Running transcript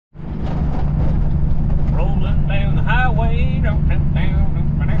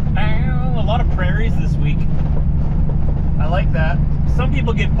A lot of prairies this week. I like that. Some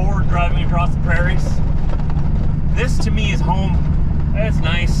people get bored driving across the prairies. This to me is home. It's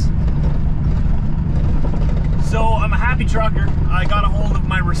nice. So I'm a happy trucker. I got a hold of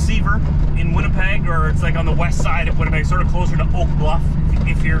my receiver in Winnipeg, or it's like on the west side of Winnipeg, sort of closer to Oak Bluff,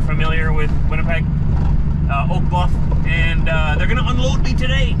 if you're familiar with Winnipeg. Oak Bluff, and they're gonna unload me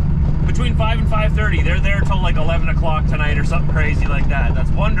today between 5 and 5:30. They're there till like 11 o'clock tonight or something crazy like that.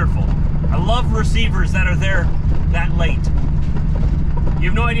 That's wonderful. I love receivers that are there that late. You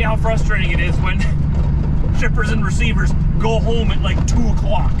have no idea how frustrating it is when shippers and receivers go home at like 2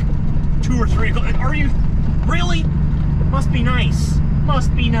 o'clock, 2 or 3 o'clock. Are you really? Must be nice.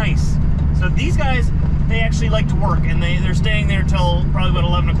 Must be nice. So these guys, they actually like to work, and they're staying there till probably about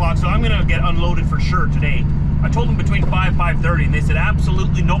 11 o'clock, so I'm gonna get unloaded for sure today. I told them between 5 and 5:30, and they said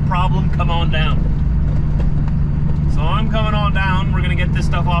absolutely no problem, come on down. So I'm coming on down. We're gonna get this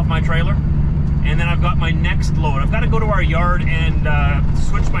stuff off my trailer, and then I've got my next load. I've got to go to our yard and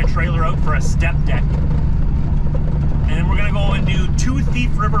switch my trailer out for a step deck, and then we're gonna go and do 2 Thief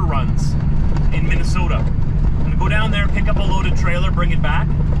River runs in Minnesota. I'm gonna go down there, pick up a loaded trailer, bring it back,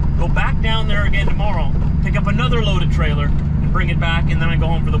 go back down there again tomorrow, pick up another loaded trailer, and bring it back, and then I go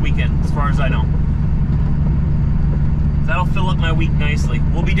home for the weekend, as far as I know. That'll fill up my week nicely.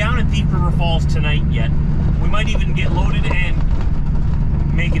 We'll be down at Thief River Falls tonight yet. We might even get loaded and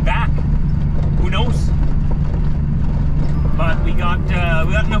make it back. Who knows? But we got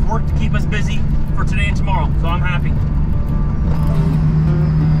enough work to keep us busy for today and tomorrow, so I'm happy.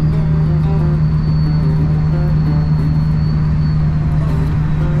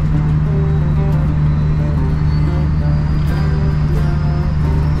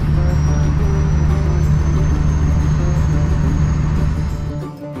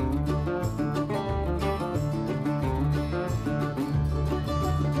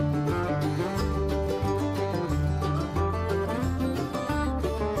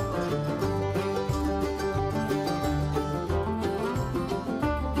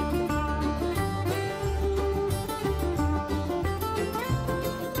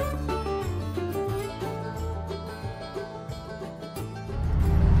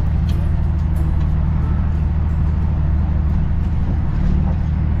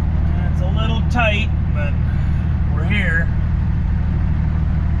 Tight, but we're here.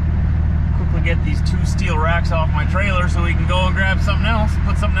 Quickly get these 2 steel racks off my trailer so we can go and grab something else,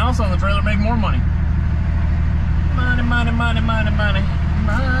 put something else on the trailer, make more money. Money, money, money, money, money,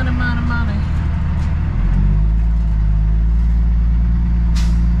 money, money, money.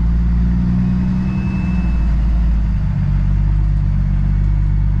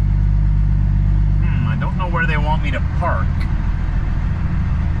 I don't know where they want me to park.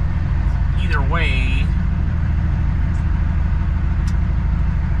 Either way,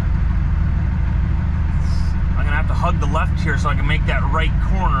 I'm gonna have to hug the left here so I can make that right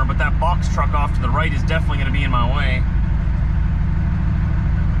corner, but that box truck off to the right is definitely gonna be in my way.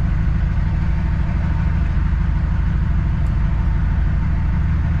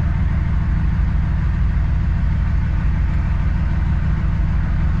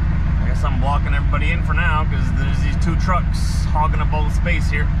 I guess I'm blocking everybody in for now because there's these 2 trucks hogging up all the space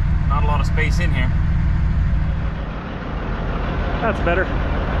here. Not a lot of space in here. That's better.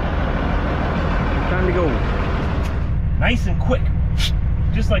 Time to go. Nice and quick.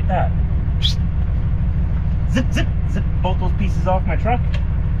 Just like that. Zip, zip, zip both those pieces off my truck.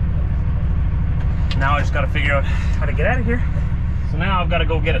 Now I just got to figure out how to get out of here. So now I've got to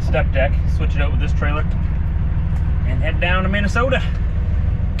go get a step deck, switch it out with this trailer, and head down to Minnesota.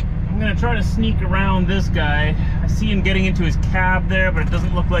 I'm gonna try to sneak around this guy. I see him getting into his cab there, but it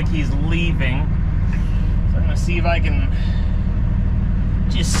doesn't look like he's leaving. So I'm gonna see if I can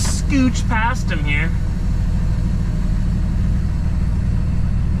just scooch past him here.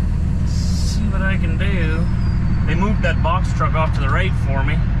 See what I can do. They moved that box truck off to the right for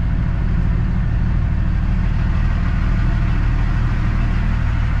me.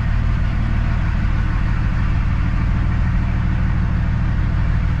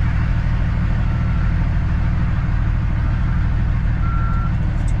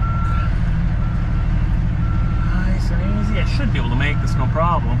 Should be able to make this, no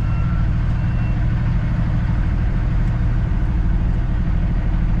problem.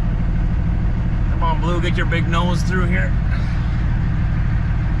 Come on, Blue, get your big nose through here.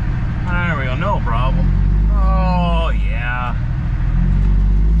 There we go, no problem. Oh, yeah.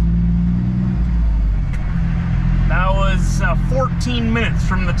 That was 14 minutes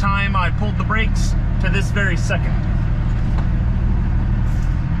from the time I pulled the brakes to this very second.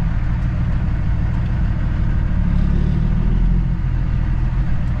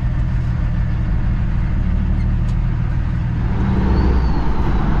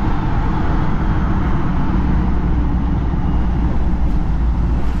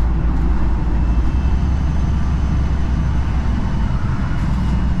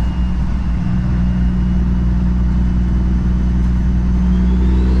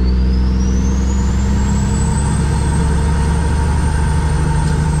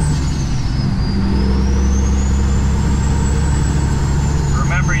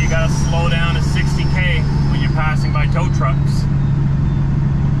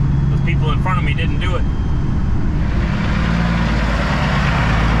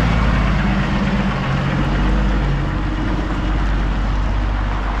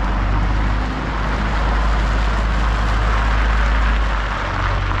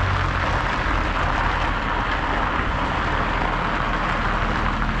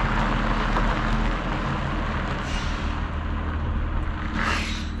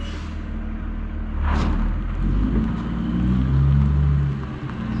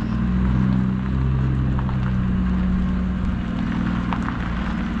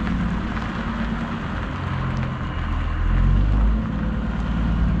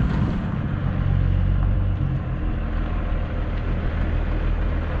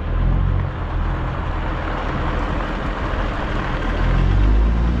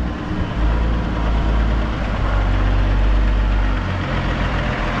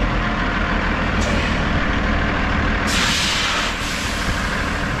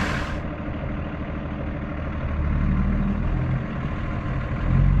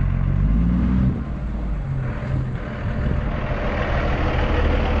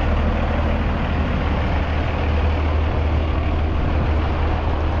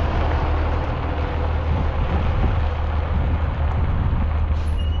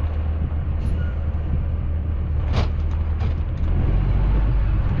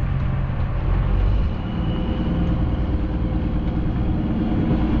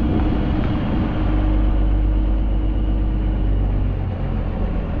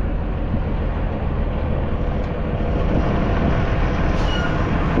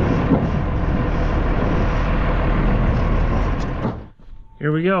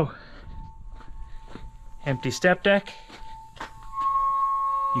 here we go. Empty step deck.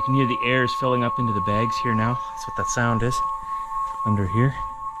 You can hear the air is filling up into the bags here now. That's what that sound is under here.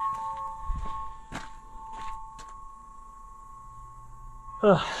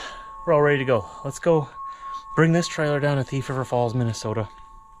 We're all ready to go. Let's go bring this trailer down to Thief River Falls, Minnesota.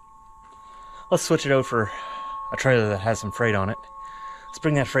 Let's switch it out for a trailer that has some freight on it. Let's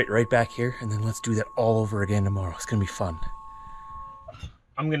bring that freight right back here, and then let's do that all over again tomorrow. It's gonna be fun.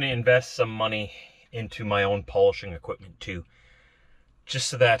 I'm gonna invest some money into my own polishing equipment too. Just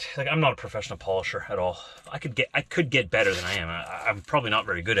so that, like, I'm not a professional polisher at all. I could get better than I am. I'm probably not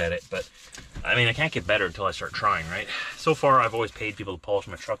very good at it, but I mean, I can't get better until I start trying, right? So far, I've always paid people to polish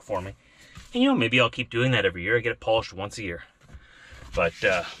my truck for me. And, you know, maybe I'll keep doing that every year. I get it polished once a year. But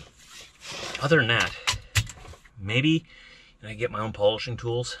other than that, maybe I get my own polishing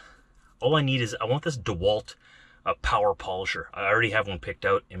tools. All I need is, I want this DeWalt power polisher. I already have one picked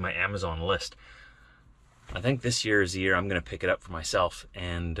out in my Amazon list. I think this year is the year I'm going to pick it up for myself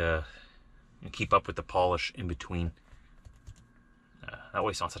and keep up with the polish in between. That way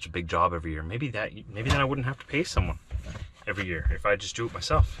it's not such a big job every year. Maybe then I wouldn't have to pay someone every year if I just do it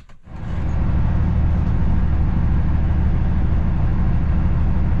myself.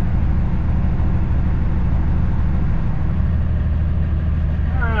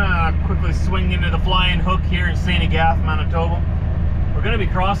 Quickly swing into the Flying Hook here in St. Agathe, Manitoba. We're going to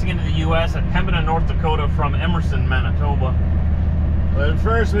be crossing into the U.S. at Pembina, North Dakota from Emerson, Manitoba. But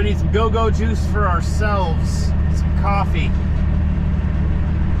first we need some go-go juice for ourselves, some coffee,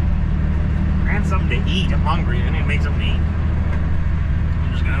 and something to eat. I'm hungry. I need to make something to eat.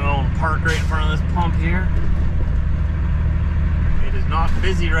 I'm just going to go and park right in front of this pump here. It is not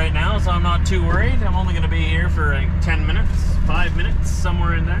busy right now, so I'm not too worried. I'm only going to be here for like 10 minutes, 5 minutes,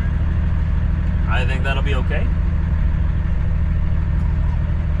 somewhere in there. I think that'll be okay.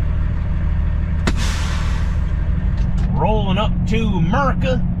 Rolling up to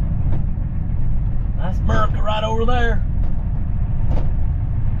America. That's America right over there.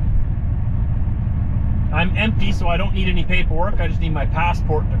 I'm empty, so I don't need any paperwork. I just need my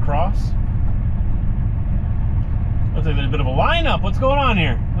passport to cross. Looks like there's a bit of a lineup. What's going on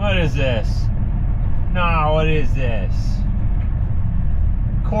here? What is this? No, what is this?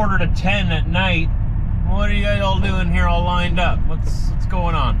 9:45 at night. What are you guys all doing here all lined up? What's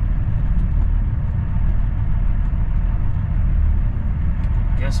going on?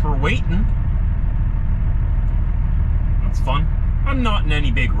 Guess we're waiting. That's fun. I'm not in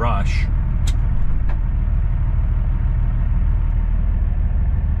any big rush.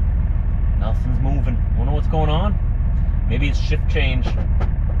 Nothing's moving. Wonder what's going on? Maybe it's shift change.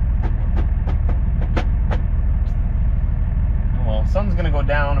 Oh well, sun's gonna go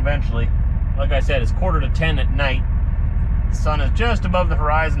down eventually. Like I said, it's 9:45 at night. The sun is just above the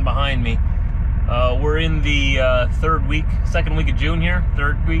horizon behind me. We're in the second week of June here,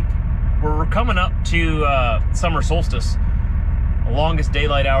 third week. We're coming up to summer solstice, the longest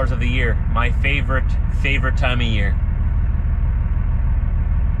daylight hours of the year. My favorite time of year.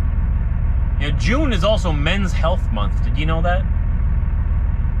 You know, June is also Men's Health Month. Did you know that?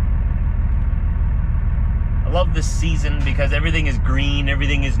 I love this season because everything is green,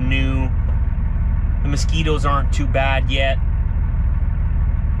 everything is new. The mosquitoes aren't too bad yet.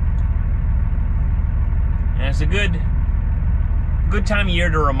 And it's a good time of year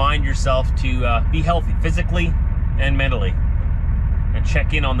to remind yourself to be healthy physically and mentally, and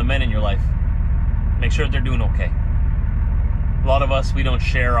check in on the men in your life. Make sure they're doing okay. A lot of us, we don't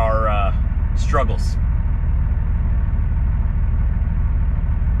share our struggles.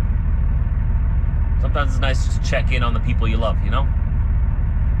 Sometimes it's nice just to check in on the people you love, you know?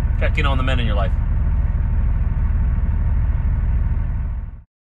 Check in on the men in your life.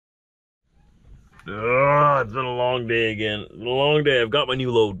 It's been a long day again. It's been a long day. I've got my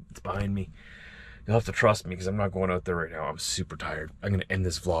new load. It's behind me. You'll have to trust me because I'm not going out there right now. I'm super tired. I'm going to end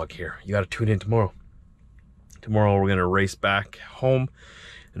this vlog here. You got to tune in tomorrow. Tomorrow we're going to race back home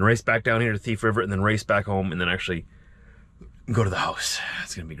and race back down here to Thief River and then race back home and then actually go to the house.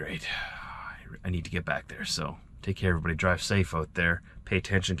 It's going to be great. I need to get back there. So take care, everybody. Drive safe out there. Pay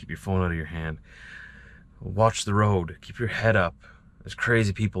attention. Keep your phone out of your hand. Watch the road. Keep your head up. There's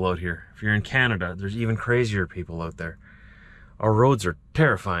crazy people out here. If you're in Canada, there's even crazier people out there. Our roads are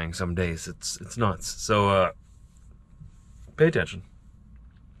terrifying some days. It's nuts. So pay attention.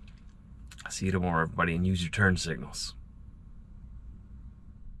 See you tomorrow, everybody, and use your turn signals.